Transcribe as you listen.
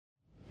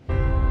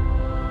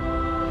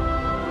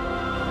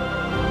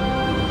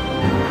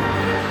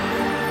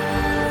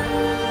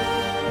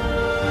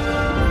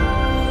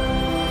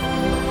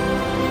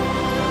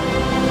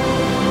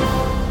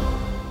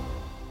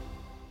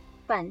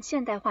反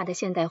现代化的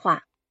现代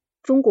化，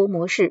中国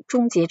模式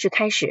终结之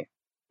开始。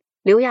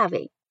刘亚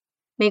伟，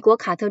美国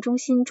卡特中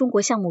心中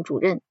国项目主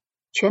任，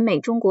全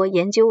美中国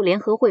研究联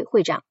合会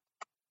会长。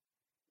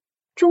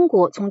中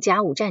国从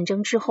甲午战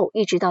争之后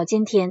一直到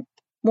今天，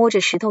摸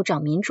着石头找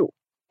民主，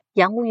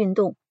洋务运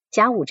动、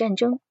甲午战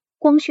争、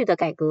光绪的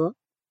改革，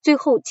最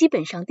后基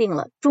本上定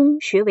了中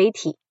学为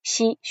体，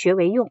西学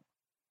为用。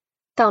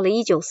到了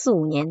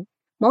1945年，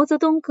毛泽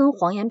东跟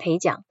黄炎培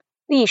讲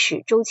历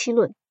史周期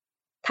论，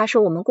他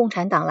说我们共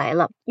产党来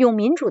了，用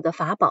民主的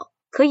法宝，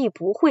可以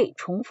不会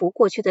重复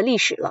过去的历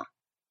史了。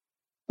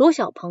罗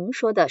小朋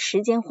说的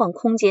时间换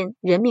空间，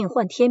人命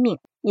换天命，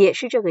也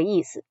是这个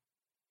意思。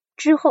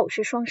之后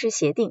是双十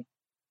协定，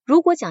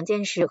如果蒋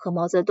介石和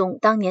毛泽东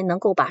当年能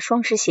够把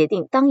双十协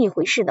定当一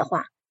回事的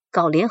话，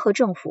搞联合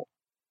政府，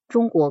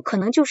中国可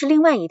能就是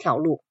另外一条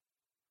路。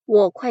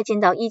我快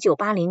进到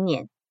1980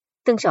年，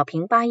邓小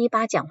平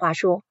818讲话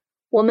说，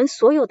我们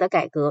所有的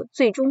改革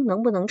最终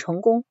能不能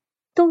成功，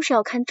都是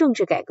要看政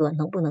治改革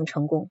能不能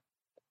成功。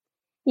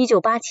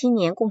1987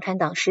年共产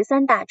党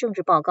13大政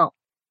治报告，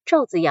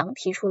赵紫阳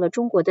提出了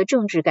中国的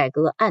政治改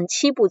革按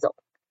7步走，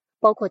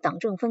包括党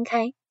政分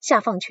开、下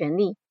放权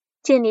力、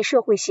建立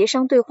社会协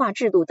商对话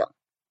制度等。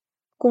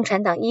共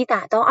产党1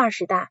大到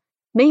20大，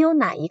没有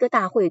哪一个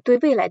大会对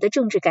未来的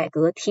政治改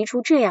革提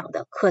出这样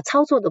的可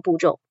操作的步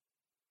骤。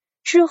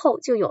之后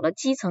就有了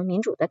基层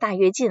民主的大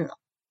跃进了。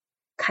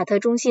卡特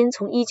中心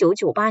从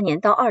1998年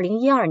到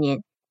2012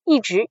年，一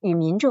直与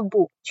民政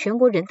部、全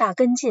国人大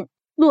跟进，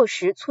落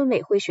实村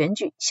委会选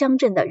举、乡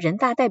镇的人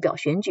大代表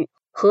选举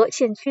和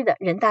县区的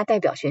人大代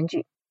表选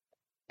举。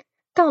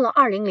到了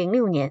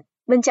2006年，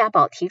温家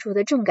宝提出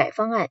的政改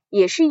方案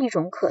也是一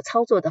种可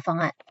操作的方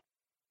案。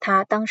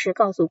他当时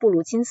告诉布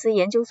鲁金斯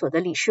研究所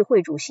的理事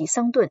会主席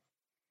桑顿，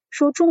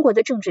说中国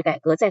的政治改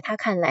革在他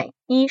看来，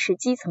一是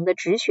基层的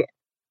直选，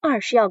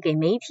二是要给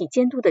媒体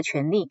监督的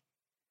权利。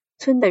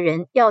村的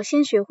人要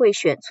先学会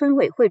选村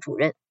委会主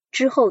任，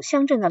之后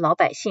乡镇的老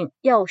百姓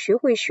要学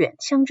会选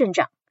乡镇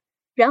长，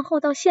然后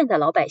到县的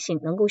老百姓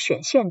能够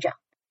选县长，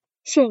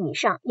县以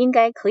上应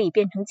该可以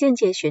变成间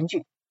接选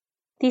举。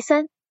第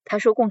三，他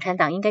说共产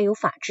党应该有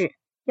法治，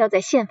要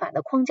在宪法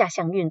的框架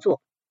下运作。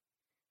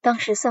当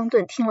时桑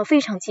顿听了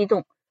非常激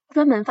动，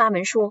专门发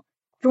文说，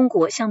中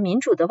国向民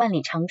主的万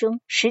里长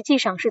征实际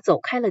上是走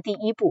开了第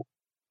一步。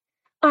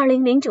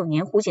2009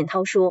年胡锦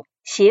涛说，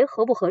鞋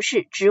合不合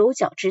适只有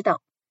脚知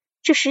道，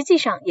这实际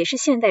上也是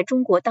现代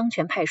中国当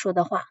权派说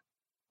的话，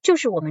就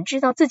是我们知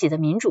道自己的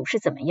民主是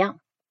怎么样。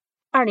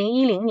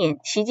2010年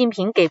习近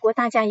平给过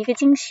大家一个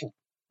惊喜，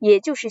也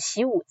就是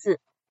习5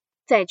字，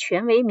在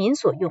权为民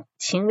所用，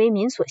情为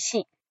民所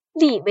系，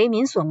利为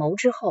民所谋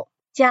之后，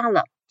加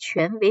了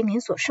权为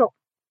民所受。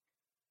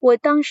我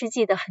当时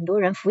记得很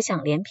多人浮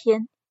想联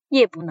翩，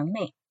夜不能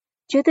寐，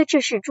觉得这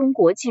是中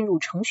国进入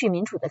程序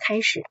民主的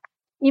开始，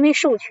因为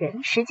授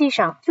权实际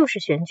上就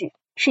是选举，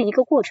是一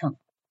个过程。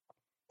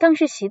当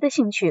时习的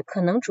兴趣可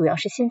能主要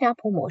是新加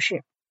坡模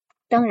式，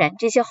当然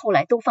这些后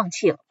来都放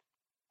弃了。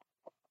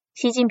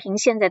习近平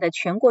现在的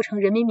全过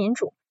程人民民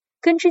主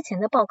跟之前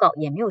的报告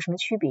也没有什么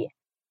区别，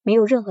没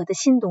有任何的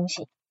新东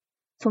西。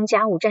从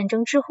甲午战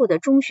争之后的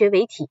中学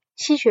为体，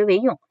西学为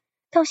用，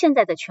到现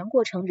在的全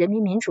过程人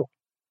民民主，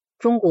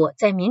中国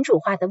在民主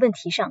化的问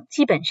题上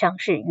基本上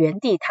是原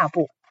地踏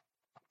步。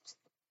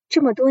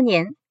这么多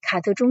年，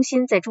卡特中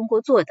心在中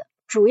国做的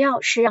主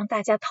要是让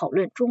大家讨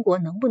论中国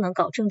能不能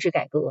搞政治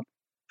改革，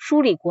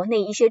梳理国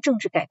内一些政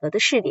治改革的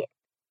试点。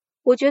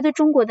我觉得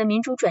中国的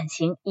民主转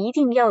型一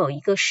定要有一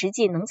个实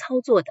际能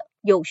操作的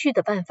有序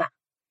的办法，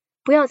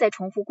不要再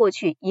重复过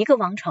去一个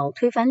王朝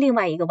推翻另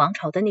外一个王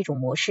朝的那种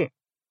模式。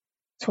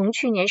从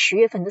去年10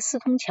月份的四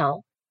通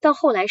桥到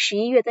后来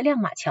11月的亮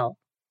马桥，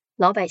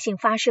老百姓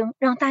发声，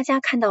让大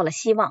家看到了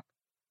希望，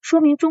说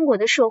明中国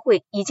的社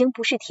会已经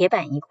不是铁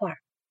板一块。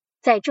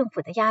在政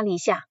府的压力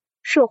下，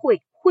社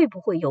会会不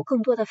会有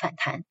更多的反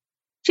弹？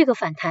这个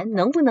反弹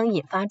能不能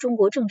引发中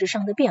国政治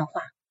上的变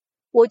化？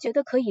我觉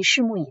得可以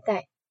拭目以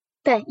待，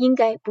但应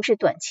该不是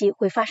短期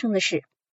会发生的事。